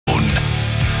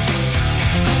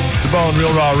Bone,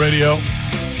 Real Raw Radio.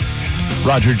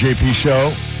 Roger JP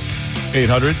Show.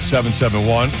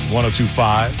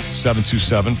 800-771-1025.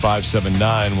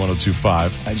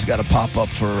 727-579-1025. I just got a pop up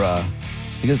for, I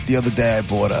guess the other day I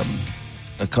bought a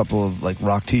couple of like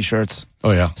rock t-shirts.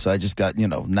 Oh, yeah. So I just got,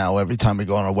 now every time we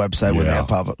go on our website when they have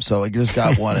pop up. So I just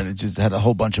got one and it just had a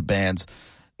whole bunch of bands,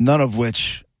 none of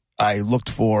which I looked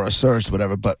for or searched,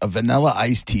 whatever, but a Vanilla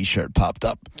Ice t-shirt popped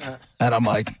up. And I'm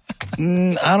like,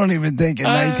 I don't even think in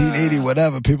 1980,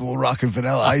 whatever, people were rocking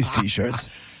Vanilla Ice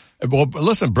t-shirts. Well,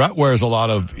 listen, Brett wears a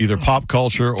lot of either pop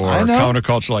culture or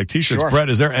counterculture like t-shirts. Sure. Brett,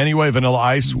 is there any way Vanilla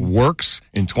Ice works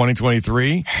in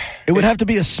 2023? It would have to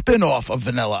be a spin-off of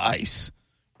Vanilla Ice.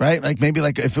 Right? Like maybe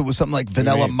like if it was something like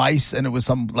Vanilla Mice and it was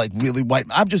some like really white.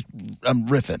 I'm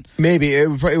riffing. Maybe it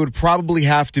would probably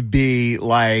have to be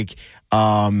like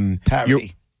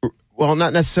parody. Well,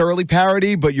 not necessarily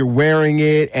parody, but you're wearing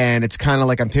it and it's kind of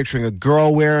like I'm picturing a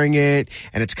girl wearing it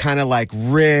and it's kind of like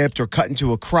ripped or cut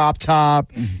into a crop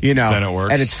top, Then it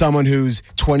works. And it's someone who's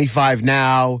 25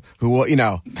 now who,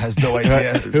 has no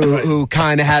idea. who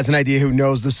kind of has an idea, who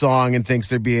knows the song and thinks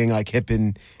they're being like hip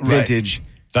and vintage.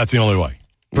 That's the only way.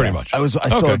 Pretty much. I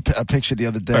saw a picture the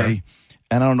other day,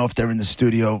 and I don't know if they're in the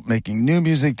studio making new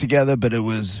music together, but it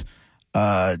was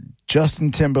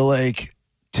Justin Timberlake,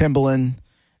 Timbaland,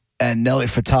 and Nelly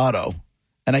Furtado.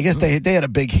 And I guess they had a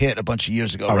big hit a bunch of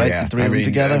years ago, right? Yeah. The three of them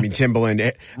together.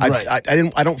 Timbaland.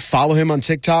 I don't follow him on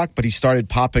TikTok, but he started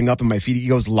popping up in my feed. He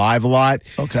goes live a lot.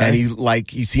 Okay. And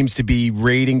he seems to be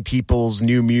rating people's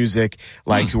new music,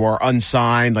 like who are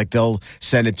unsigned. Like they'll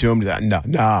send it to him. That ain't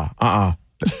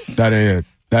it.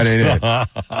 That ain't it.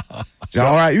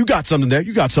 All right, you got something there.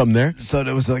 So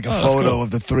there was like a photo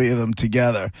of the three of them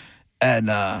together. And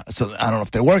so I don't know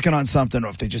if they're working on something or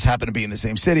if they just happen to be in the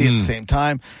same city at the same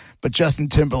time. But Justin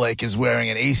Timberlake is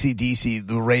wearing an AC/DC,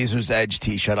 the Razor's Edge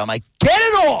t-shirt. I'm like, get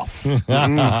it off!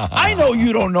 I know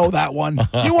you don't know that one.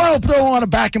 You want to throw on a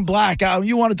Back in Black album.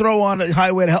 You want to throw on a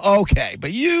Highway to Hell. Okay,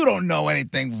 but you don't know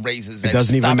anything Razor's Edge. It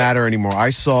doesn't even matter anymore.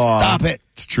 Stop it.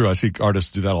 It's true. I see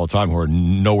artists do that all the time who are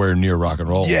nowhere near rock and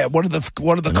roll. Yeah, one of the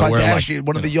Kardashians,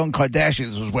 one of the young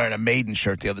Kardashians was wearing a Maiden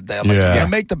shirt the other day. I'm like, you're gonna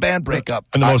make the band break up.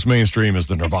 And the most mainstream is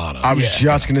the Nirvana. I was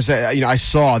just gonna say, I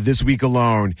saw this week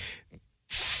alone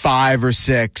 5 or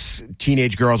 6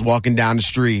 teenage girls walking down the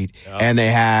street, and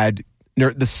they had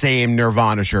the same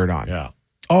Nirvana shirt on. Yeah.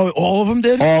 Oh, all of them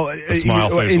did? A smile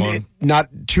face one. Not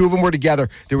 2 of them were together.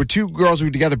 There were 2 girls who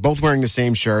were together, both wearing the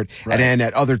same shirt, and then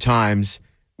at other times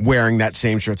wearing that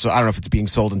same shirt. So I don't know if it's being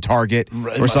sold in Target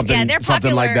or something. Yeah, they're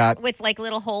something like that with like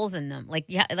little holes in them, like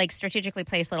like strategically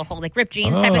placed little holes, like ripped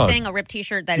jeans type of thing. A ripped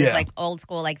T-shirt that is like old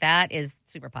school, like that is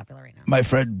super popular right now. My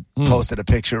friend posted a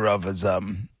picture of his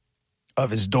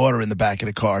daughter in the back of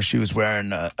the car. She was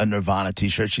wearing a Nirvana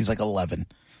T-shirt. She's like 11.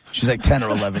 She's like 10 or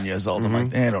 11 years old. I'm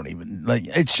like, they don't even like.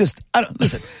 It's just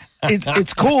listen.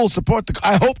 It's cool. Support the.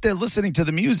 I hope they're listening to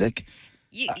the music.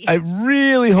 I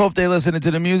really hope they listen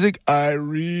to the music. I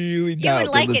really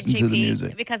doubt they listen to the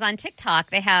music. Because on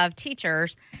TikTok they have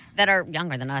teachers that are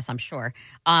younger than us, I'm sure,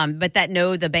 but that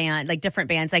know the band, like different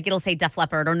bands. Like it'll say Def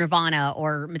Leppard or Nirvana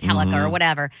or Metallica or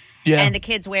whatever. Yeah. And the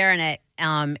kids wearing it,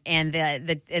 and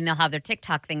they'll have their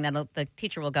TikTok thing that the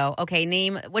teacher will go, okay,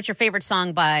 name what's your favorite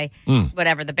song by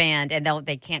whatever the band, and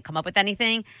they can't come up with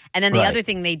anything. And then the other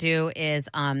thing they do is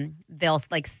they'll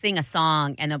like sing a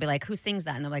song, and they'll be like, who sings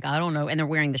that? And they're like, I don't know, and they're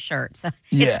wearing the shirt. So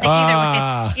it's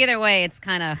either way, it's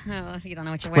kind of you don't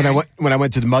know what you're wearing. When I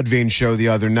went to the Mudvayne show the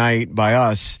other night by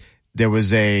us, there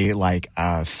was a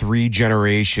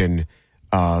 3-generation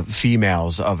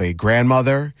females of a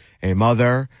grandmother, a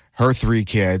mother, her 3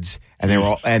 kids, and they were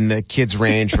all, and the kids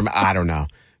range from I don't know,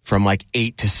 from like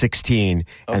 8 to 16,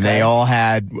 and they all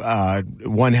had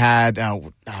one had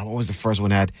what was the first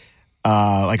one had?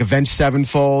 Like Avenged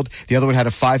Sevenfold. The other one had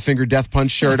a 5-Finger Death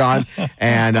Punch shirt on,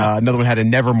 and another one had a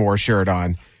Nevermore shirt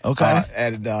on. Okay,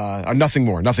 and nothing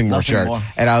more shirt.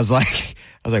 And I was like,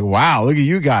 wow, look at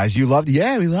you guys. You loved it.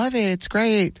 Yeah, we love it. It's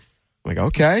great. I'm like,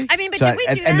 okay. I mean, but did we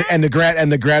do that? And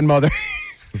the grandmother.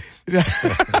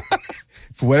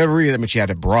 For whatever reason, I mean, she had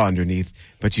a bra underneath,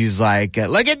 but she's like,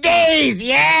 "Look at these,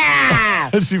 yeah!"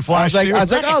 She flashed. I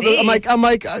was like, "Oh!" I'm like,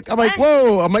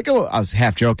 "Whoa!" I'm like, "Oh!" I was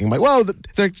half joking. I'm like, "Whoa!"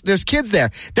 There's kids there.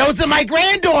 Those are my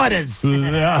granddaughters.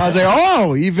 I was like,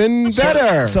 "Oh, even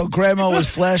better." So Grandma was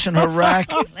flashing her rack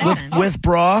with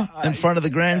bra in front of the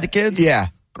grandkids. Yeah.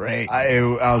 Great. I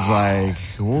was like,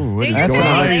 what is going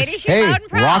on? Hey,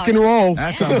 rock and roll.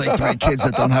 That sounds like 3 kids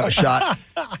that don't have a shot.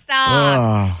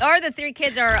 Stop. Or the 3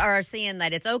 kids are seeing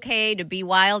that it's okay to be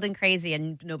wild and crazy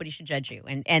and nobody should judge you.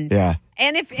 And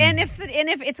if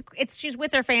it's she's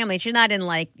with her family, she's not in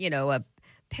like, a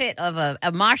pit of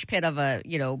a mosh pit of a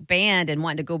band and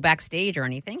wanting to go backstage or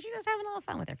anything. She's just having a little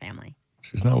fun with her family.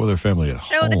 She's not with her family at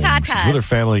home. Show the tatas. She's with her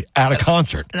family at a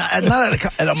concert. Not at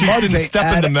a mud vein.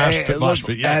 Step in the mosh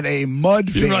pit. At a mud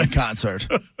vein concert.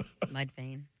 Mud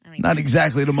vein. Not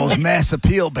exactly the most mass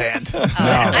appeal band.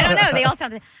 I don't know. They all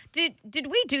sound. Did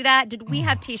we do that? Did we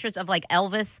have T-shirts of like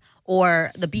Elvis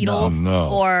or the Beatles? No,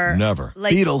 or never.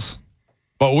 Like, Beatles.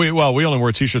 But we only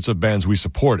wore T-shirts of bands we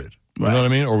supported. You know what I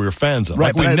mean? Or we were fans of.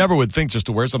 Right, like we never would think just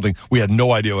to wear something we had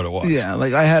no idea what it was. Yeah,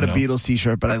 like I had a Beatles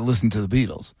T-shirt, but I listened to the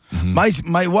Beatles. Mm-hmm.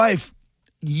 My wife,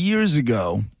 years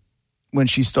ago, when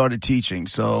she started teaching,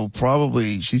 so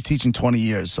probably she's teaching 20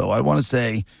 years, so I want to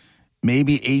say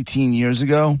maybe 18 years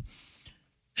ago,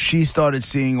 she started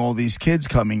seeing all these kids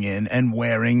coming in and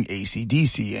wearing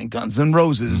AC/DC and Guns N'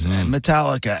 Roses and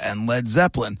Metallica and Led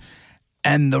Zeppelin.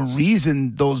 And the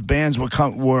reason those bands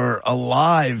were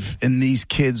alive in these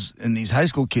high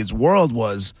school kids' world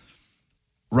was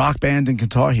Rock Band and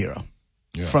Guitar Hero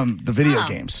from the video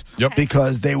games. Yep.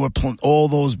 Because they were all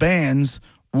those bands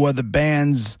were the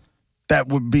bands that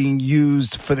were being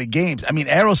used for the games. I mean,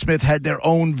 Aerosmith had their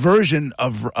own version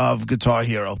of Guitar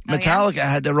Hero. Metallica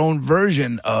had their own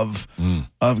version of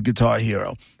Guitar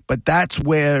Hero. But that's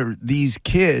where these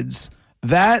kids...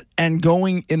 That and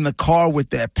going in the car with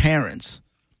their parents,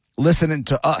 listening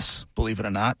to us, believe it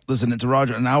or not, listening to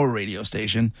Roger on our radio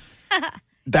station.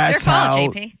 That's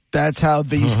how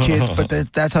these kids. But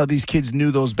that's how these kids knew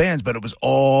those bands. But it was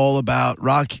all about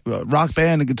Rock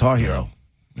Band and Guitar Hero.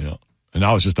 Yeah, and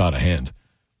now it's just out of hand.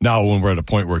 Now, when we're at a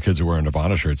point where kids are wearing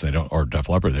Nirvana shirts, or Def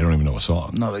Leppard, they don't even know a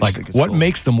song. No, they like, think it's what cool.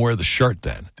 makes them wear the shirt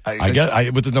then?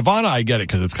 With the Nirvana, I get it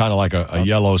because it's kind of like a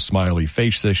yellow smiley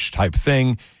face-ish type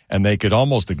thing. And they could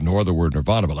almost ignore the word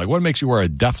Nirvana, but like, what makes you wear a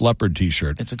Def Leppard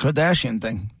T-shirt? It's a Kardashian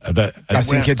thing. I've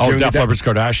seen kids doing Def Leppard's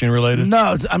Kardashian related?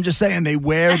 No, I'm just saying they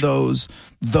wear those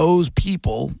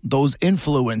people, those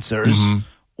influencers,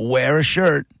 wear a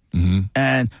shirt,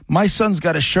 and my son's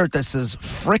got a shirt that says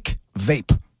 "Frick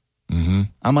Vape."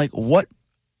 I'm like, what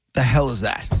the hell is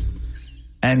that?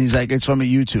 And he's like, it's from a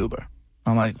YouTuber.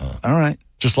 I'm like, all right.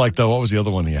 Just like what was the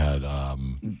other one he had?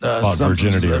 About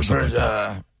virginity or something like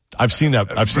that. I've seen that.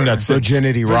 Since.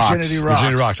 Virginity Rocks.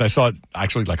 Virginity Rocks. I saw it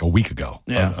actually like a week ago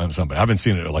on somebody. I haven't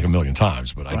seen it like a million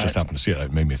times, but I just happened to see it.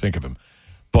 It made me think of him.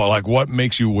 But like, what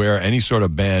makes you wear any sort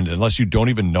of band unless you don't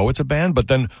even know it's a band? But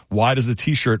then why does the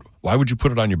T-shirt, why would you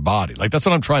put it on your body? Like, that's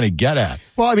what I'm trying to get at.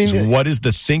 Well, I mean, what is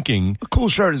the thinking? A cool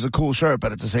shirt is a cool shirt,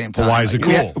 but at the same time. Well, why is it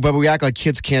cool? But we act like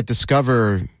kids can't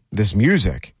discover this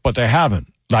music. But they haven't.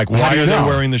 Like, why are they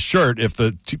wearing the shirt if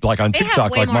like on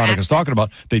TikTok, like Monica's talking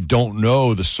about, they don't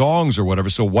know the songs or whatever?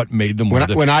 So what made them wear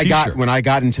the T-shirt? When I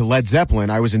got into Led Zeppelin,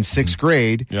 I was in sixth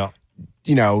grade. Yeah.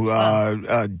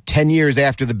 10 years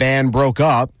after the band broke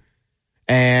up,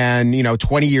 and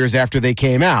 20 years after they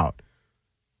came out.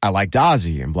 I liked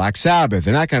Ozzy and Black Sabbath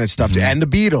and that kind of stuff, and the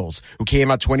Beatles, who came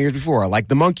out 20 years before. I liked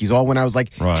the Monkees, all when I was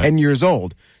like 10 years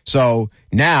old. So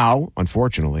now,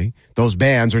 unfortunately, those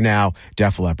bands are now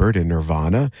Def Leppard and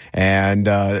Nirvana and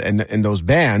those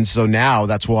bands. So now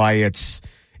that's why it's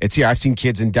here. I've seen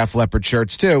kids in Def Leppard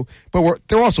shirts too, but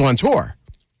they're also on tour.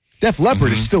 Def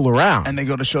Leppard is still around, and they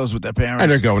go to shows with their parents.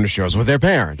 And they're going to shows with their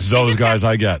parents. Those guys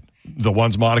I get. The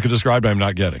ones Monica described, I'm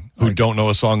not getting. Who don't know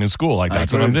a song in school. Like,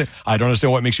 that's what I'm doing. I don't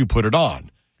understand what makes you put it on.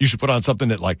 You should put on something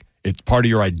that, like, it's part of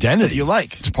your identity. That you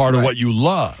like. It's part of what you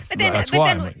love. But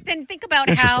then think about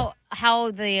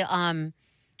how the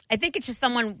I think it's just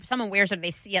someone wears it,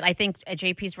 they see it. I think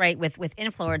JP's right with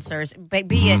influencers, but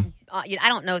be it. I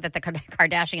don't know that the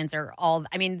Kardashians are all.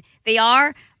 I mean, they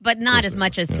are, but not as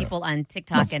much as people on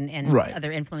TikTok and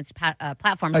other influence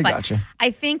platforms. I but gotcha.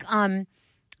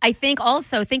 I think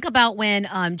also think about when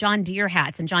John Deere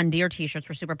hats and John Deere T-shirts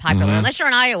were super popular. Unless you're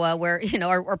in Iowa, where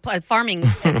or farming,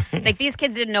 like these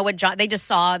kids didn't know they just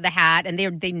saw the hat and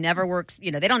they never works.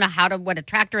 They don't know what a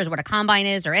tractor is, what a combine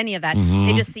is, or any of that.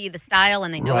 They just see the style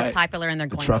and they know it's popular and they're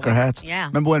going. Trucker hats. Yeah.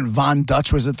 Remember when Von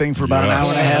Dutch was a thing for about an hour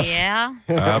and a half? Yeah.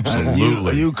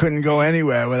 Absolutely. You couldn't go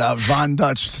anywhere without Von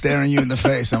Dutch staring you in the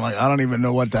face. I'm like, I don't even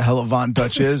know what the hell a Von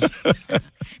Dutch is.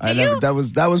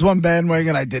 That was one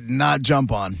bandwagon I did not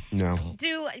jump on. No.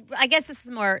 I guess this is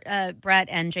more Brett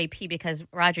and JP, because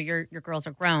Roger, your girls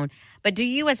are grown. But do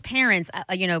you, as parents,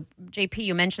 JP,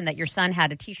 you mentioned that your son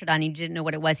had a T-shirt on and you didn't know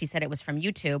what it was. He said it was from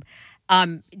YouTube.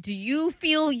 Do you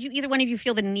feel either one of you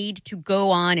feel the need to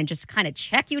go on and just kind of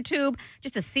check YouTube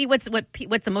just to see what's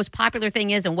the most popular thing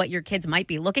is and what your kids might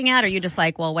be looking at? Or are you just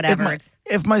like, well, whatever?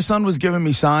 If my son was giving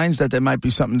me signs that there might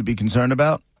be something to be concerned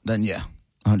about, then yeah,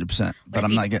 100%. But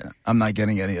I'm not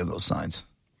getting any of those signs.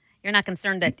 You're not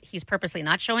concerned that he's purposely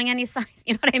not showing any signs?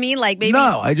 You know what I mean? Like maybe.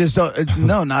 No, I just don't.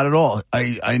 No, not at all.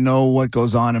 I know what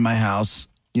goes on in my house,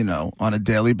 on a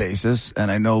daily basis,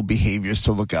 and I know behaviors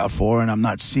to look out for, and I'm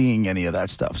not seeing any of that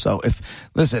stuff. So if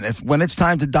when it's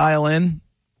time to dial in,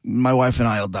 my wife and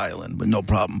I will dial in, but no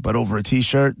problem. But over a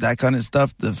T-shirt, that kind of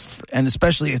stuff, and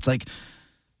especially it's like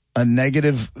a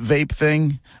negative vape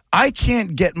thing. I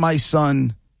can't get my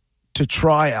son to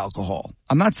try alcohol.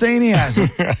 I'm not saying he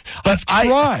hasn't, but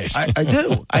I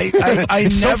do.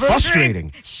 It's so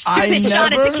frustrating. Shoot a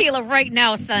shot of tequila right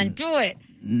now, son. Do it.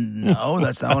 No,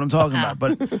 that's not what I'm talking about.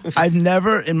 But I've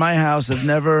never, in my house,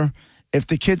 if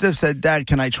the kids have said, Dad,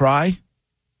 can I try?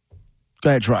 Go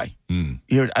ahead, try.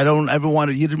 Here, I don't ever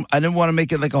want to, I didn't want to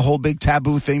make it like a whole big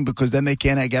taboo thing because then they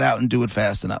can't get out and do it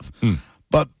fast enough.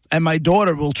 And my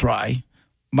daughter will try.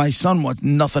 My son wants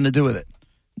nothing to do with it.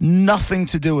 Nothing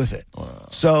to do with it. Wow.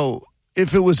 So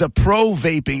if it was a pro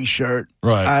vaping shirt,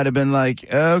 I'd have been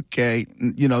like, okay.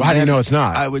 Well, how do you know it's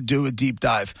not? I would do a deep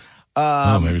dive.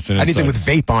 Maybe it's anything with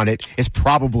vape on it is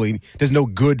probably, there's no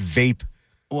good vape.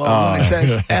 Well, when it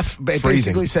says F, it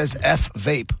basically says F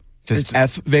vape. It's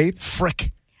F vape?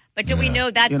 Frick. But do we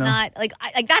know that's not, like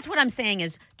that's what I'm saying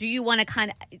is, do you want to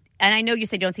kind of, and I know you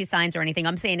say don't see signs or anything.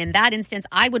 I'm saying in that instance,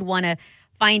 I would want to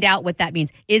find out what that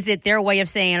means. Is it their way of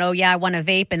saying, oh, yeah, I want to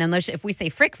vape, and then if we say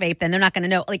frick vape, then they're not going to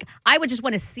know. Like, I would just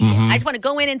want to see it. I just want to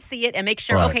go in and see it and make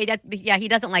sure, okay, he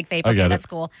doesn't like vape. Okay, that's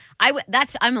cool. I'm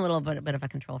a little bit of a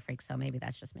control freak, so maybe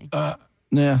that's just me.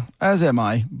 Yeah, as am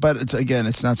I. But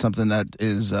it's not something that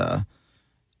is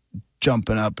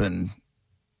jumping up and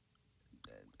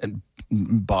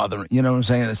bothering. You know what I'm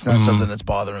saying? It's not something that's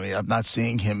bothering me. I'm not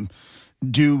seeing him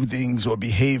do things or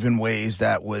behave in ways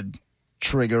that would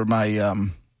trigger my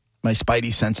my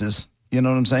spidey senses. You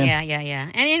know what I'm saying? Yeah.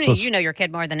 And you know your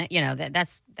kid more than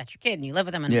that's your kid, and you live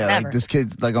with him and whatever. Like this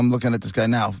kid. Like I'm looking at this guy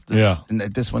now. And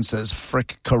this one says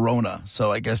frick Corona.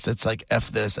 So I guess it's like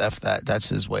F this, F that. That's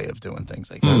his way of doing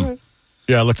things. I guess.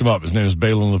 Yeah, I looked him up. His name is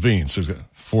Balin Levine. So he's got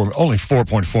only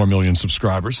 4.4 million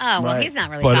subsubscribers. Oh, well, he's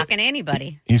not really talking to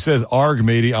anybody. He says, Arg,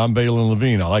 matey, I'm Balin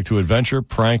Levine. I like to adventure,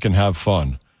 prank, and have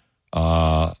fun.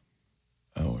 Where's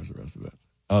the rest of it?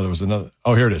 Oh, there was another.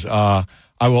 Oh, here it is. I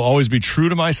will always be true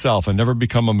to myself and never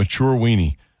become a mature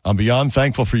weenie. I'm beyond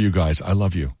thankful for you guys. I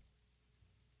love you.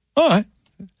 All right.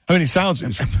 I mean, he sounds...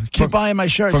 Keep buying my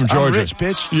shirts. From Georgia. I'm rich,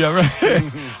 bitch. Yeah, right. I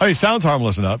mean, he sounds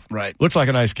harmless enough. Right. Looks like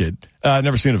a nice kid.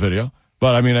 Never seen a video.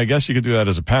 But, I mean, I guess you could do that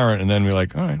as a parent and then be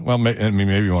like, all right, well, maybe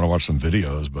you want to watch some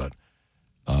videos, but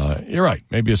you're right.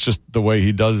 Maybe it's just the way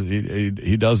he does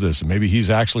he does this. And maybe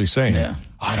he's actually saying,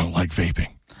 I don't like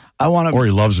vaping. Or he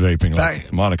loves vaping,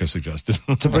 like Monica suggested.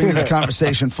 To bring this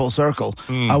conversation full circle,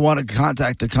 I want to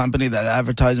contact the company that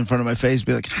advertised in front of my face,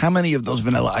 be like, how many of those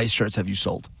Vanilla Ice shirts have you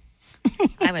sold?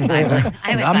 I would buy one.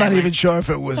 I'm not even sure if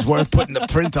it was worth putting the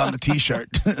print on the T-shirt.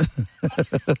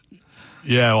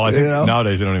 Yeah, well, I think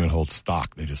nowadays they don't even hold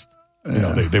stock. They just,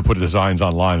 they put designs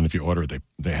online, and if you order it,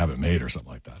 they have it made or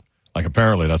something like that. Like,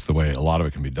 apparently that's the way a lot of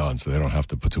it can be done, so they don't have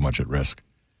to put too much at risk.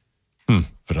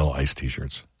 Vanilla Ice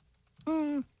T-shirts.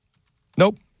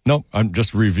 Nope. I'm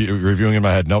just reviewing in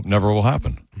my head. Nope, never will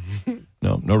happen.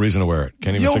 No reason to wear it.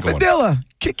 Can't even think of one. Yo, Vanilla,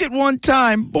 kick it one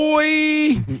time,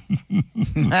 boy.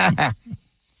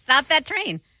 Stop that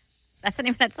train. That's the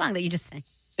name of that song that you just sang.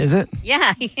 Is it?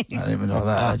 Yeah. I didn't even know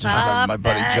that. I just remember my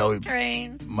buddy Joey.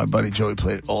 Train. My buddy Joey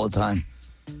played it all the time.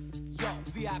 I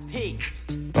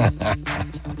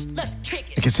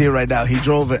can see it right now. He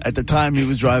drove it. At the time, he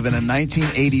was driving a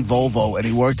 1980 Volvo, and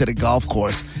he worked at a golf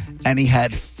course, and he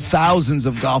had thousands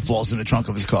of golf balls in the trunk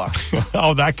of his car.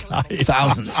 Oh, that guy.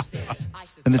 Thousands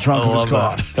in the trunk of his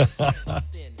car.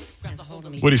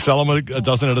 Would he sell them a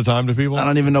dozen at a time to people? I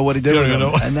don't even know what he did with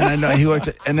them. And then I know he worked,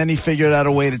 and then he figured out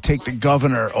a way to take the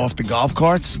governor off the golf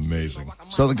carts. Amazing.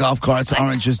 So the golf carts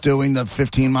aren't just doing the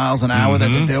 15 miles an hour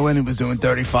that they're doing. He was doing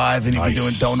 35, and he'd be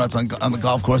doing donuts on the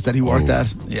golf course that he worked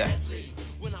at. Yeah.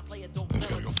 He's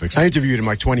gotta go fix it. I interviewed him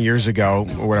like 20 years ago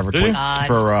or whatever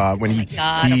for when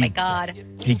oh my God.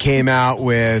 He came out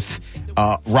with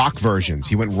rock versions.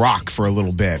 He went rock for a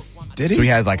little bit. Did he? So he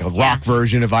had like a rock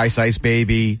version of Ice Ice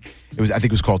Baby. I think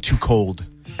it was called Too Cold.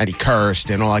 And he cursed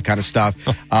and all that kind of stuff.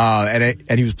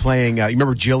 And he was playing, you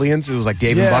remember Jillian's? It was like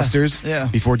Dave and Buster's. Yeah.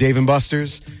 Before Dave and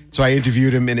Buster's. So I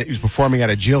interviewed him, and he was performing at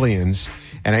a Jillian's.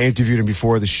 And I interviewed him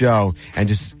before the show. And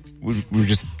we were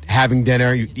just having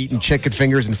dinner, eating chicken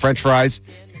fingers and French fries.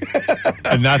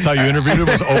 And that's how you interviewed him,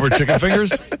 was over chicken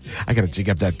fingers? I got to dig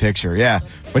up that picture, yeah.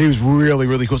 But he was really,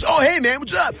 really cool. So, oh, hey, man,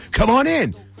 what's up? Come on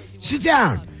in. Sit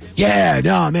down. Yeah,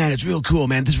 no, man, it's real cool,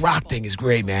 man. This rock thing is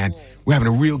great, man. We're having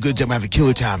a real good time. We're having a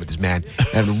killer time with this, man.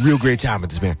 We're having a real great time with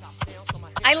this, man.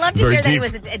 I love to Very hear that he deep.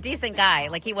 was a decent guy.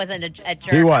 Like he wasn't a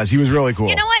jerk. He was really cool.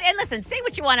 You know what? And listen, say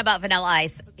what you want about Vanilla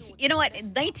Ice. You know what?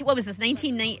 What was this?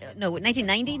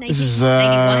 1990? This is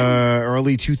 1991?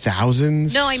 early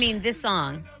 2000s. No, I mean this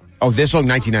song. Oh, this song,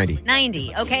 1990.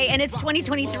 90, okay? And it's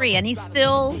 2023, and he's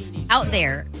still out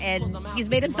there, and he's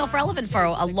made himself relevant for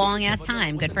a long-ass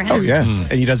time. Good for him. Oh, yeah.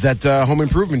 And he does that home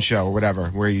improvement show or whatever,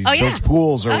 where he builds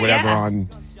pools or whatever on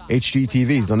HGTV.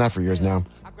 He's done that for years now.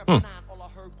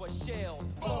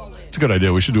 It's a good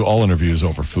idea. We should do all interviews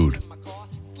over food.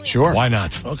 Sure. Why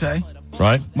not? Okay.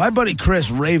 Right? My buddy Chris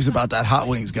raves about that Hot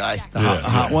Wings guy. The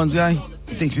Hot Ones guy.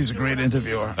 He thinks he's a great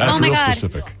interviewer. That's my real God.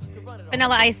 specific.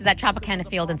 Vanilla Ice is at Tropicana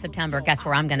Field in September. Guess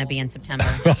where I'm going to be in September?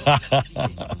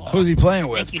 Who's he playing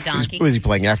with? Thank you, Donkey. Was he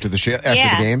playing after the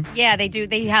the game? Yeah, they do.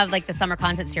 They have like the summer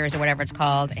concert series or whatever it's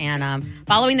called. And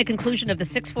following the conclusion of the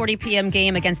 6:40 p.m.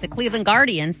 game against the Cleveland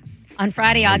Guardians on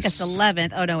Friday, August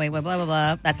 11th. Oh, no, wait, blah, blah,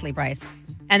 blah. That's Lee Bryce.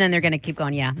 And then they're going to keep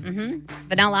going,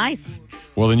 Vanilla Ice.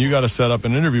 Well, then you got to set up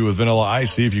an interview with Vanilla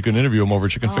Ice. See if you can interview him over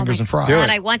Chicken Fingers and Fries. God,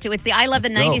 I want to. It's the I Love the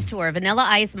 90s tour. Vanilla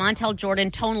Ice, Montel Jordan,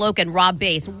 Tone Loc, and Rob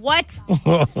Bass. What?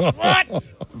 What?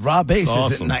 Rob Bass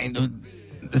Awesome.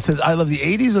 It says I love the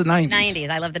 80s or 90s? 90s.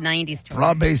 I Love the 90s tour.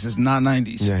 Rob Bass is not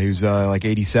 90s. Yeah, he was like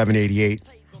 87, 88.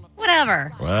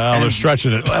 Whatever. Well, they're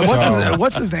stretching it.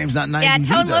 What's his name's not 90s Yeah,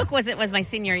 Tone either. Loc was my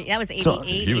senior. That was 88.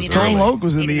 he was 89. Tone Loc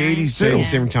was in the 89. 80s too.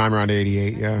 Same time around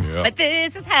 88, yeah. But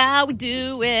this is how we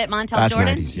do it. Montel That's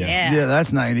Jordan. 90s, yeah. Yeah, that's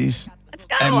 90s. Let's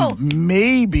go. And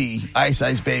maybe Ice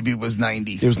Ice Baby was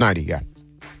 90. It was 90, yeah.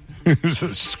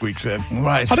 Squeaks in.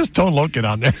 Right. How does Tone Loc get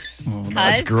on there?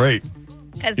 That's great.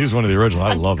 He was one of the original.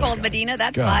 I love that Cold guy. Medina,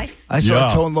 that's God. why. I saw Yeah,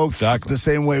 Tone Loc exactly. the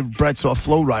same way Brett saw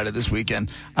Flow Rider this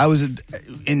weekend. I was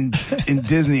in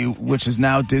Disney, which is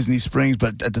now Disney Springs,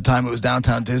 but at the time it was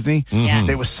downtown Disney. Yeah.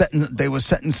 They were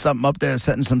setting something up there,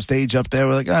 setting some stage up there.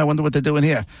 We're like, I wonder what they're doing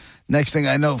here. Next thing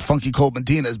I know, Funky Cold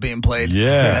Medina is being played.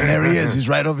 Yeah. And there he is. He's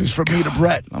right over. He's from me to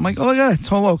Brett. I'm like, oh my God,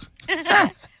 Tone Loc.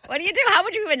 What do you do? How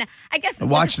would you even? I guess I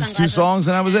watched his 2 songs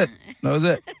and that was it. That was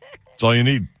it. That's all you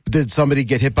need. Did somebody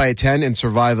get hit by a 10 and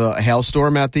survive a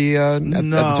hailstorm at the at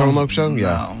the Tone Loc show?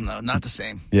 Yeah. No, not the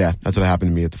same. Yeah, that's what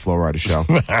happened to me at the Flow Rider show.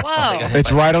 Whoa.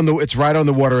 It's right on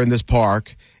the water in this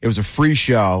park. It was a free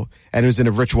show, and it was in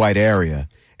a rich white area.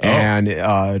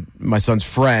 And my son's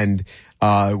friend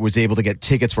was able to get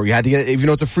tickets for it. You had to get, even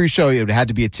though it's a free show, it had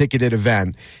to be a ticketed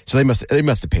event. So they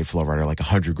must have paid Flow Rider like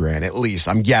 $100,000 at least,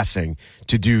 I'm guessing,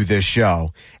 to do this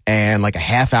show. And like a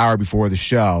half hour before the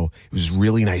show, it was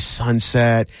really nice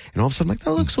sunset, and all of a sudden, like,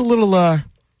 that looks a little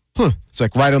it's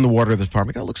like right on the water of this park.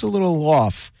 Like, that looks a little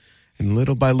off, and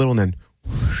little by little, and then.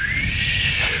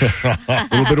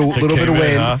 little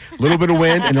bit of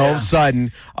wind, and all of a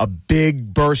sudden a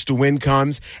big burst of wind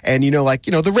comes, and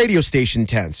the radio station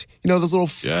tents, those little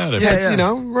tents,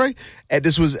 right? And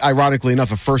this was ironically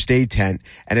enough a first aid tent,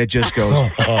 and it just goes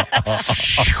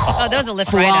Oh, those will lift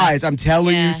flies. right up. I'm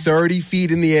telling you, 30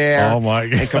 feet in the air. Oh my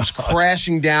God! And comes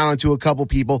crashing down onto a couple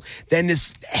people. Then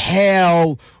this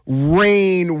hail,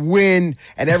 rain, wind,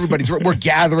 and we're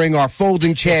gathering our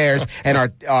folding chairs and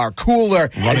our cooler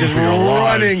and just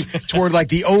running toward like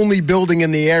the only building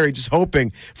in the area, just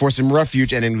hoping for some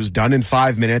refuge. And it was done in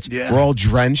 5 minutes. Yeah. We're all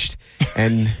drenched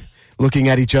and looking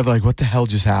at each other like, what the hell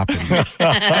just happened?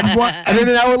 And then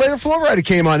an hour later, Flow Rider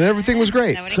came on and everything was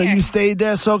great. So you stayed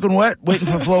there soaking wet, waiting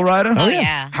for Flow Rider? Oh,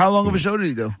 yeah. How long of a show did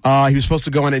he do? He was supposed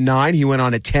to go on at 9. He went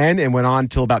on at 10 and went on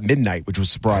till about midnight, which was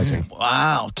surprising.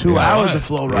 Wow, 2 hours of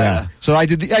Flow Rider. Yeah. So I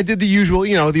did the usual,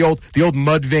 the old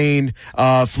Mudvayne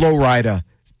Flow Rider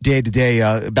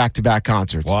day-to-day back-to-back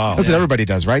concerts. Wow. That's what everybody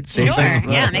does, right? Same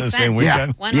thing. Yeah, makes The sense. same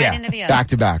weekend. One right into the other.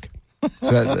 Back-to-back.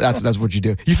 So that's what you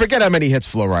do. You forget how many hits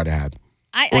Flow Rider had.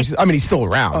 I mean, he's still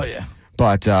around. Oh, yeah.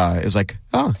 But it was like,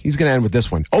 he's going to end with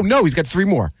this one. Oh, no, he's got 3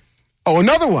 more. Oh,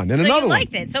 another one and So another you one.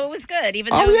 liked it, so it was good.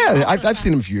 Even Oh, though yeah. I've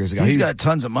seen him a few years ago. He's got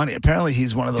tons of money. Apparently,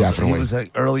 he's one of those. Definitely. He was an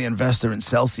early investor in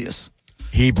Celsius.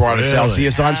 He brought a Really?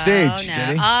 Celsius on stage. no. Did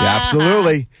he? Yeah,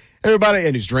 absolutely. Everybody,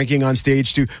 and he's drinking on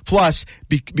stage too. Plus,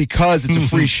 because it's a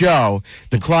free show,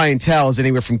 the clientele is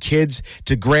anywhere from kids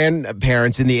to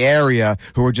grandparents in the area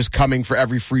who are just coming for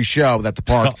every free show that the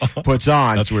park puts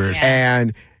on. That's weird. Yeah.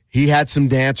 And he had some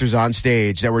dancers on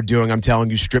stage that were doing, I'm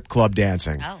telling you, strip club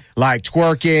dancing. Oh. Like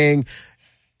twerking,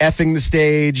 effing the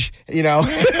stage,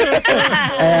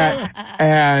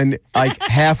 and like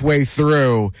halfway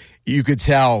through, you could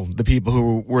tell the people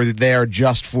who were there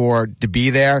just to be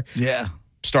there Yeah.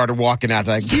 started walking out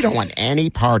like, we don't want any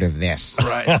part of this.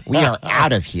 Right. We are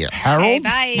out of here. Harold,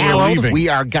 bye. Harold, leaving. we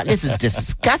are this is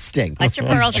disgusting. Let your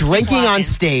pearls He's drinking keep on walking.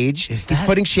 stage. He's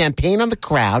putting champagne on the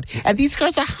crowd, and these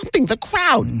girls are humping the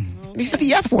crowd. He said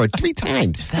the F word 3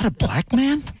 times. Is that a black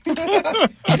man? I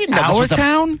didn't know Our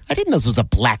town? I didn't know this was a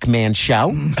black man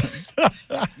show. You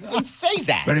didn't say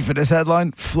that. Ready for this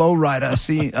headline? Flo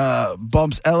Rida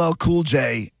bumps LL Cool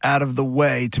J out of the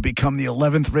way to become the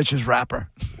 11th richest rapper.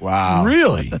 Wow.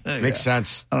 Really? Makes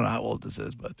sense. I don't know how old this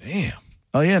is, but Damn.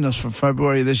 Oh yeah, and it's from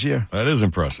February this year. That is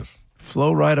impressive.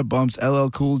 Flo Rida bumps LL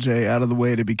Cool J out of the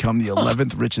way to become the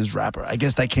 11th richest rapper. I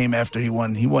guess that came after he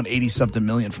won 80-something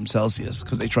million from Celsius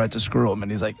because they tried to screw him, and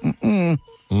he's like, No,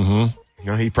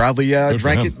 he probably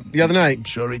drank it the other night. I'm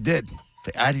sure he did.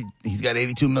 He's got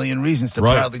 82 million reasons to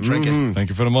proudly drink it. Thank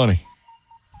you for the money.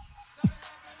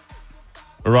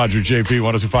 Roger JP,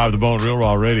 1025 The Bone, Real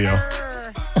Raw Radio.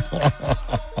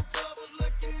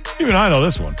 Even I know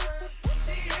this one.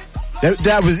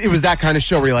 It was that kind of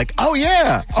show where you're like, oh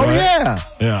yeah,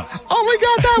 Yeah. oh my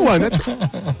God, that one. That's right.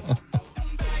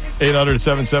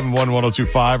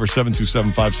 800-771-1025 or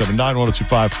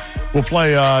 727-579-1025. We'll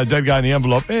play Dead Guy in the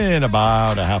Envelope in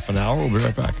about a half an hour. We'll be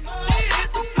right back.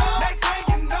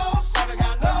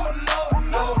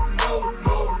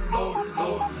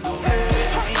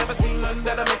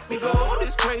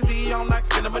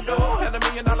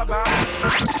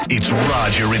 It's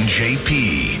Roger and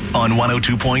JP on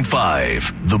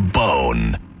 102.5 The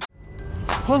Bone.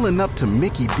 Pulling up to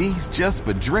Mickey D's just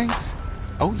for drinks?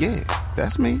 Oh yeah,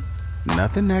 that's me.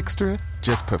 Nothing extra,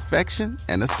 just perfection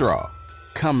and a straw.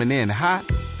 Coming in hot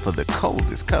for the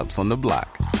coldest cups on the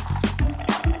block.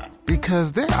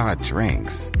 Because there are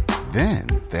drinks. Then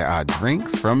there are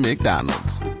drinks from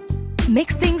McDonald's.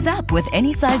 Mix things up with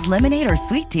any size lemonade or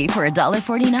sweet tea for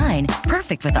 $1.49.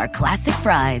 Perfect with our classic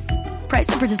fries. Price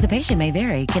and participation may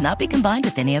vary. Cannot be combined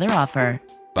with any other offer.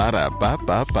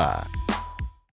 Ba-da-ba-ba-ba.